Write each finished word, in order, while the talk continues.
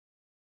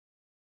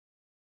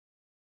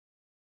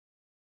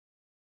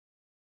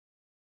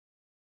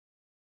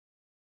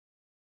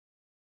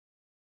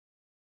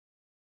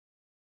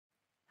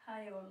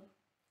Hi all.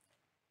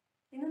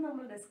 ഇന്ന്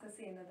നമ്മൾ discuss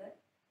ചെയ്യുന്നത്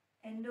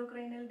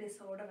എൻഡോക്രൈനൽ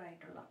ഡിസോർഡർ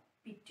ആയിട്ടുള്ള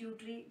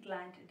പിറ്റ്യൂട്ടറി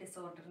ഗ്ലാൻഡ്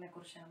ഡിസോർഡറിനെ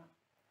കുറിച്ചാണ്.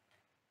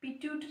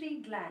 Pituitary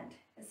gland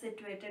is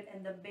situated in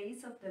the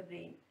base of the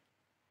brain.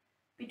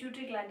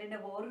 Pituitary ഗ്ലാൻഡിന്റെ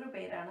വേറൊരു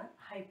പേരാണ്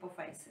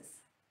hypophysis.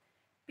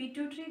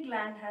 Pituitary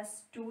gland has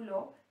two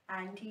lobes,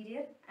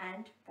 anterior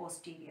and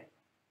posterior.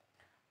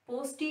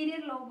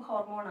 Posterior lobe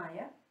hormone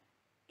ആയ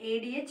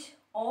ADH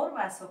or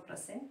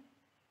vasopressin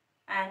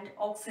and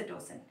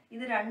oxytocin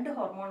ഇത് രണ്ട്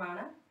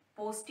ഹോർമോണാണ്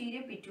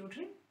posterior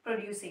pituitary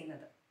produce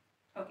ചെയ്യുന്നത്.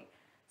 Okay,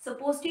 so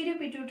posterior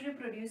pituitary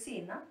produce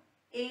ചെയ്യുന്ന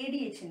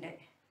ADHന്റെ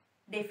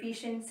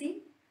deficiency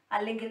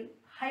അല്ലെങ്കിൽ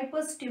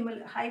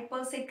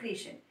hyper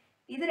secretion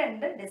ഇത്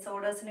രണ്ട്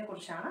ഡിസോർഡേഴ്സിനെ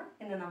കുറിച്ചാണ്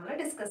ഇന്ന് നമ്മൾ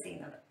ഡിസ്കസ്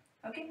ചെയ്യുന്നത്.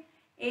 ഓക്കെ,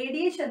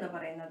 ADH എന്ന്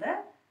പറയുന്നത്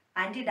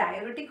anti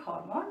ഡയയൂററ്റിക്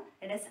hormone.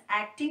 It is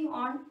acting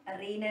on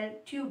renal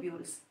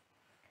tubules.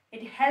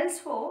 It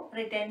helps four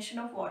retention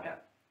of water.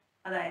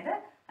 അതായത്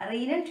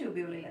റീനൽ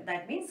ട്യൂബ്യൂളിൽ,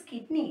 ദാറ്റ് മീൻസ്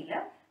കിഡ്നിയിൽ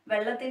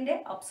വെള്ളത്തിൻ്റെ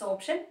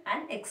അബ്സോർപ്ഷൻ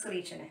ആൻഡ്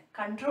എക്സ്ക്രീഷനെ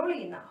കൺട്രോൾ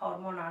ചെയ്യുന്ന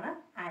ഹോർമോണാണ്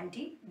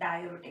anti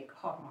ഡയയൂററ്റിക്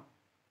hormone.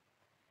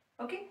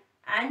 Okay,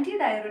 anti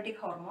ഡയയൂററ്റിക്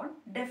hormone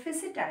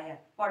deficit ആയാൽ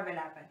വാട്ട് വിൽ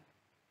ഹാപ്പൻ?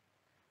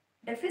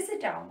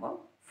 ഡെഫിസിറ്റ് ആകുമ്പോൾ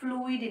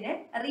ഫ്ലൂയിഡിനെ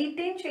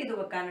retain ചെയ്തു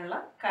വെക്കാനുള്ള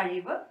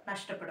കഴിവ്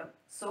നഷ്ടപ്പെടും.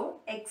 സോ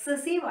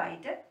എക്സസീവ്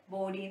ആയിട്ട്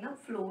ബോഡിയിൽ നിന്ന്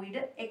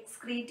ഫ്ലൂയിഡ്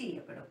എക്സ്ക്രീറ്റ്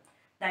ചെയ്യപ്പെടും.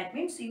 That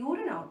means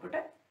urine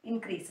output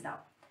increased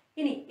ആവും.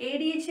 ഇനി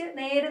ADH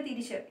നേരെ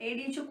തിരിച്ച്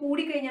ADH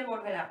കൂടിക്കഴിഞ്ഞാൽ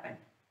what will happen?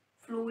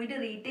 Fluid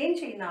retain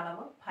ചെയ്യുന്ന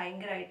അളവ്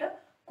ഭയങ്കരമായിട്ട്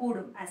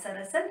കൂടും. As A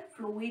result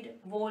fluid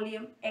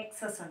volume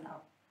excess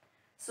ഉണ്ടാവും.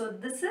 So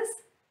this is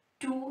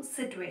to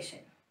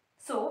situation.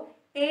 So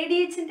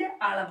ADHന്റെ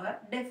അളവ്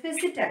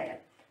ഡെഫിസിറ്റ് ആയാൽ,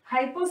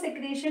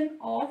 ഹൈപ്പോസെക്രീഷൻ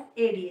ഓഫ്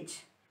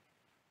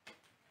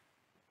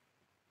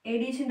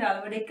ADHന്റെ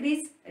അളവ്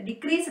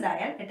ഡിക്രീസ്ഡ്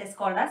ആയാൽ it is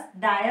called as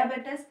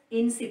diabetes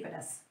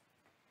insipidus.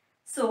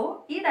 So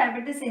ഈ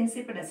ഡയബറ്റിസ്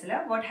ഇൻസിപ്പിഡസിൽ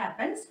വാട്ട്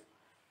ഹാപ്പൻസ്?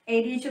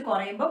 ADH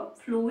കുറയുമ്പോൾ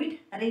ഫ്ലൂയിഡ്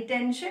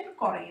റിറ്റൻഷൻ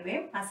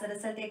കുറയുകയും ആസ് എ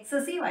റിസൾട്ട്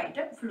എക്സസീവ്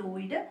ആയിട്ട്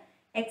fluid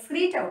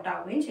excrete out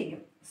ആവുകയും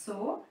ചെയ്യും. സോ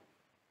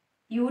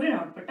യൂറിൻ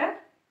ഔട്ട്പുട്ട്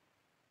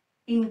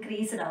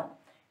ഇൻക്രീസ്ഡ് ആവും.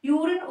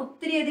 യൂറിൻ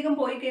ഒത്തിരി അധികം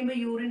പോയി കഴിയുമ്പോൾ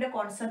യൂറിൻ്റെ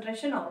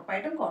കോൺസെൻട്രേഷൻ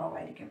ഉറപ്പായിട്ടും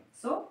കുറവായിരിക്കും.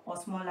 സോ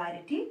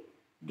ഓസ്മോലാരിറ്റി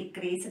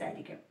ഡിക്രീസ്ഡ്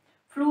ആയിരിക്കും.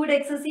 ഫ്ലൂയിഡ്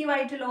എക്സസീവ്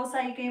ആയിട്ട് ലോസ്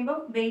ആയി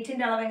കഴിയുമ്പോൾ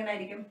വെയിറ്റിൻ്റെ അളവ് എങ്ങനെ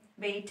ആയിരിക്കും?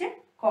 വെയിറ്റ്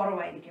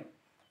കുറവായിരിക്കും.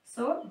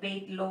 സോ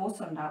വെയിറ്റ്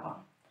ലോസ് ഉണ്ടാവാം.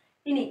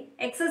 ഇനി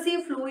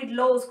excessive fluid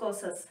loss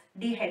causes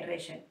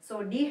dehydration. So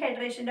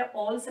dehydration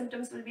all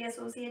symptoms will be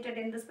associated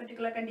in this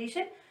particular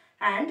condition,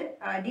 and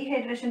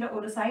dehydration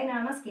ഒരു സൈൻ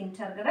ആണ് സ്കിൻ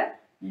ചർഗർ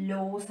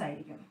ലോസ്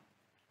ആയിരിക്കും.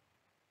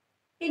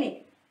 ഇനി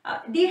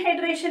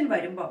ഡീഹൈഡ്രേഷൻ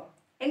വരുമ്പോൾ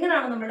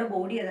എങ്ങനെയാണ് നമ്മുടെ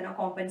ബോഡി അതിനെ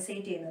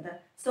കോമ്പൻസേറ്റ് ചെയ്യുന്നത്?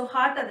 സോ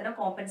ഹാർട്ട് അതിനെ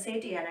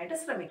കോമ്പൻസേറ്റ് ചെയ്യാനായിട്ട്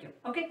ശ്രമിക്കും.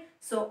 ഓക്കെ,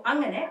 സോ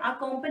അങ്ങനെ ആ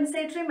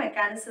കോമ്പൻസേറ്ററി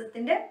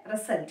മെക്കാനിസത്തിന്റെ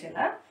റിസൾട്ടിൽ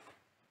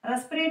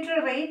റെസ്പിറേറ്ററി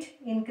റേറ്റ്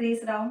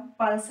ഇൻക്രീസ്ഡ് ആവും,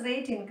 പൾസ്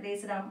റേറ്റ്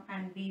ഇൻക്രീസ്ഡ് ആവും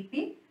ആൻഡ് BP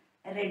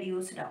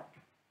റെഡ്യൂസ്ഡ് ആവും.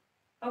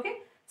 ഓക്കെ,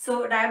 സോ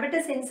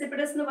ഡയബറ്റിസ്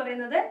ഇൻസിപ്പിഡസ് എന്ന്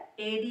പറയുന്നത്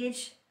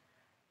ADH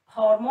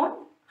ഹോർമോൺ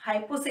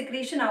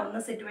ഹൈപ്പോസെക്രീഷൻ ആവുന്ന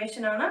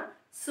സിറ്റുവേഷൻ ആണ്.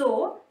 So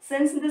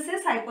since this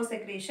is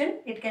ഹൈപ്പോസെക്രീഷൻ,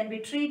 it can be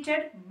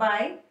treated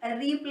by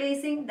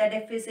replacing the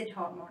deficit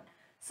hormone.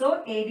 So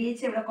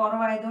ADH ഇവിടെ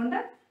കുറവായതുകൊണ്ട്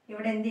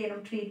ഇവിടെ എന്ത്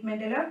ചെയ്യണം?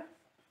 ട്രീറ്റ്മെന്റിൽ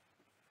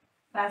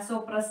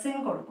വാസോപ്രസിൻ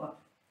കൊടുക്കുക.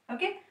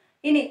 ഓക്കെ,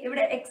 ഇനി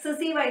ഇവിടെ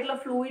എക്സസീവ് ആയിട്ടുള്ള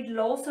ഫ്ലൂയിഡ്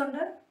ലോസ്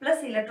ഉണ്ട്,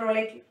 പ്ലസ്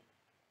ഇലക്ട്രോലൈറ്റ്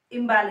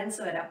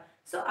ഇംബാലൻസ് വരാം.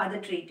 സോ അത്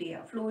ട്രീറ്റ്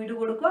ചെയ്യുക, ഫ്ലൂയിഡ്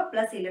കൊടുക്കുക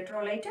പ്ലസ്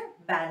ഇലക്ട്രോലൈറ്റ്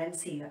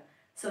ബാലൻസ് ചെയ്യുക.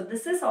 So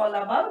this is all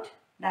about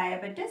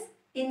diabetes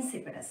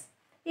insipidus.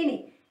 ഇനി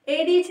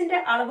ADHന്റെ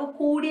അളവ്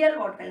കൂടിയാൽ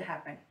what will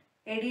happen?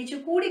 ADH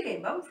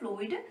കൂടിക്കഴിയുമ്പം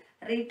fluid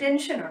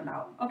retention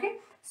ഉണ്ടാവും. ഓക്കെ,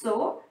 സോ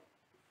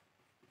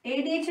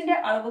ADHന്റെ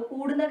അളവ്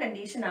കൂടുന്ന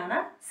കണ്ടീഷനാണ്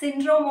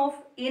syndrome of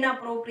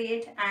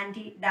inappropriate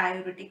anti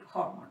ഡയയൂററ്റിക്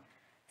hormone.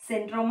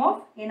 Syndrome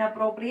of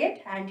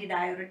inappropriate anti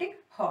ഡയയൂററ്റിക്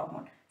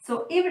hormone. So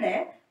ഇവിടെ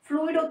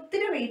ഫ്ലൂയിഡ്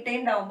ഒത്തിരി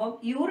റീറ്റെയിൻഡ് ആവുമ്പോൾ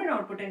യൂറിൻ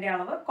ഔട്ട്പുട്ടിന്റെ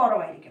അളവ്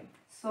കുറവായിരിക്കും.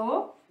 സോ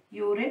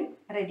യൂറിൻ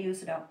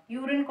റെഡ്യൂസ്ഡ് ആവും.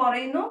 യൂറിൻ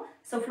കുറയുന്നു,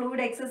 സോ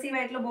ഫ്ലൂയിഡ് എക്സസീവ്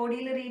ആയിട്ടുള്ള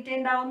ബോഡിയിൽ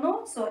റീറ്റെയിൻഡ് ആവുന്നു.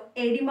 സോ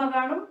എഡിമ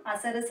കാണും,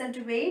 as A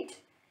result wait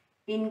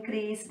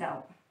increased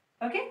ആവും.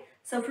 ഓക്കെ,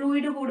 സോ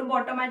ഫ്ലൂയിഡ് കൂടുമ്പോൾ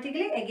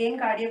ഓട്ടോമാറ്റിക്കലി അഗെയിൻ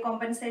കാർഡിയക്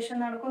കോമ്പൻസേഷൻ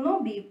നടക്കുന്നു.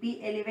 BP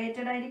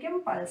എലിവേറ്റഡ് ആയിരിക്കും,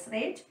 പൾസ്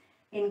റേറ്റ്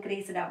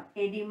ഇൻക്രീസ്ഡ് ആവും,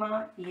 oedema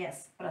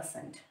yes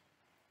present.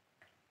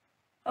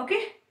 Okay,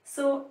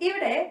 so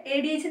ഇവിടെ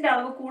ADHന്റെ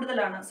അളവ്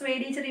കൂടുതലാണ്. സോ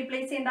ADH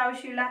റീപ്ലേസ് ചെയ്യേണ്ട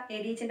ആവശ്യമില്ല.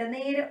 ADHന്റെ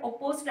നേരെ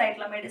ഓപ്പോസിറ്റ്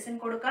ആയിട്ടുള്ള മെഡിസിൻ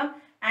കൊടുക്കാം.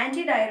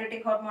 ആന്റി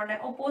ഡയയൂററ്റിക് ഹോർമോണിനെ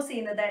ഓപ്പോസ്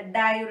ചെയ്യുന്നത്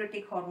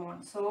ഡയയൂററ്റിക് hormone.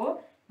 So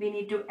we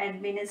need to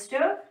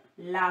administer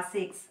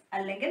Lasix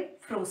അല്ലെങ്കിൽ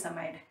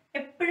ഫ്രൂസമൈഡ്.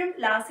 എപ്പോഴും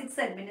ലാസിക്സ്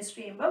അഡ്മിനിസ്റ്റർ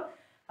ചെയ്യുമ്പോൾ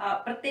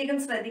പ്രത്യേകം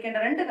ശ്രദ്ധിക്കേണ്ട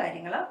രണ്ട്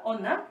കാര്യങ്ങൾ.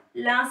 ഒന്ന്,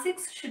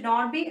 Lasix should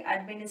not be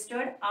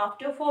administered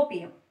after 4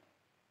 PM.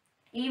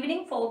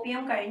 Evening 4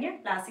 PM കഴിഞ്ഞ്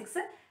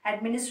ലാസിക്സ്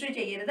അഡ്മിനിസ്റ്റർ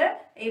ചെയ്യരുത്.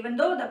 Even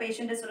though the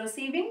patient is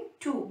receiving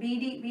 2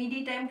 BD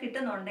time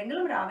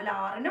കിട്ടുന്നുണ്ടെങ്കിലും രാവിലെ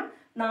 6നും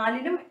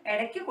 4നും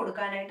ഇടയ്ക്ക്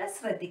കൊടുക്കാനായിട്ട്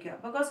ശ്രദ്ധിക്കുക.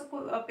 ബിക്കോസ്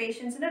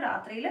പേഷ്യൻസിന്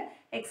രാത്രിയിൽ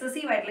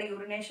എക്സസീവ് ആയിട്ടുള്ള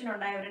യൂറിനേഷൻ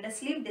ഉണ്ടായി അവരുടെ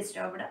സ്ലീപ്പ്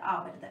ഡിസ്റ്റർബ്ഡ്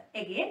ആവരുത്.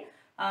 എഗെയിൻ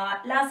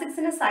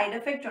ലാസിക്സിന് സൈഡ്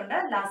എഫക്റ്റ് ഉണ്ട്.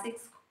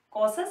 Lasix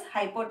causes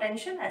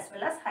hypotension as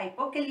well as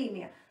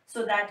hypokalemia.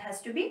 So that has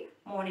to be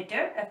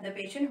monitored of the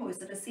patient who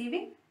is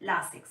receiving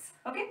Lasix.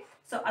 Okay,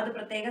 so അത്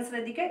പ്രത്യേകം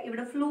ശ്രദ്ധിക്കുക.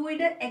 ഇവിടെ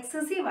ഫ്ലൂയിഡ്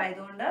എക്സസീവ്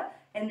ആയതുകൊണ്ട്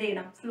എന്ത്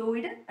ചെയ്യണം,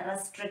 ഫ്ലൂയിഡ്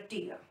റെസ്ട്രിക്റ്റ്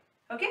ചെയ്യുക.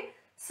 ഓക്കെ,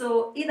 സോ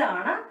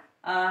ഇതാണ്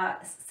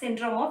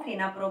syndrome of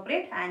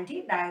inappropriate anti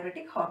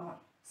ഡയററ്റിക് hormone.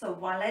 So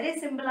വളരെ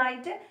സിമ്പിൾ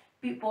ആയിട്ട്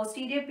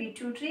പോസ്റ്റീരിയർ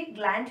പിറ്റ്യൂട്ടറി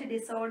ഗ്ലാൻഡ്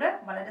ഡിസോർഡർ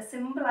വളരെ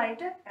സിമ്പിൾ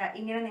ആയിട്ട്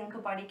ഇങ്ങനെ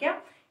നിങ്ങൾക്ക് പഠിക്കാം.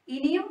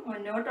 ഇനിയും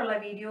മുന്നോട്ടുള്ള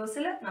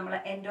വീഡിയോസിൽ നമ്മൾ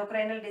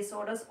എൻഡോക്രൈനൽ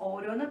ഡിസോർഡേഴ്സ്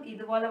ഓരോന്നും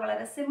ഇതുപോലെ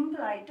വളരെ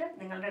സിമ്പിൾ ആയിട്ട്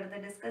നിങ്ങളുടെ അടുത്ത്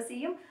ഡിസ്കസ്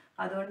ചെയ്യും.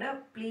 അതുകൊണ്ട്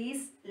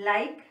please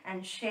like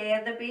and share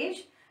the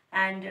page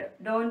and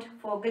don't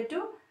forget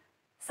to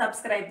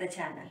subscribe the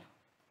channel.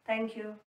 Thank you.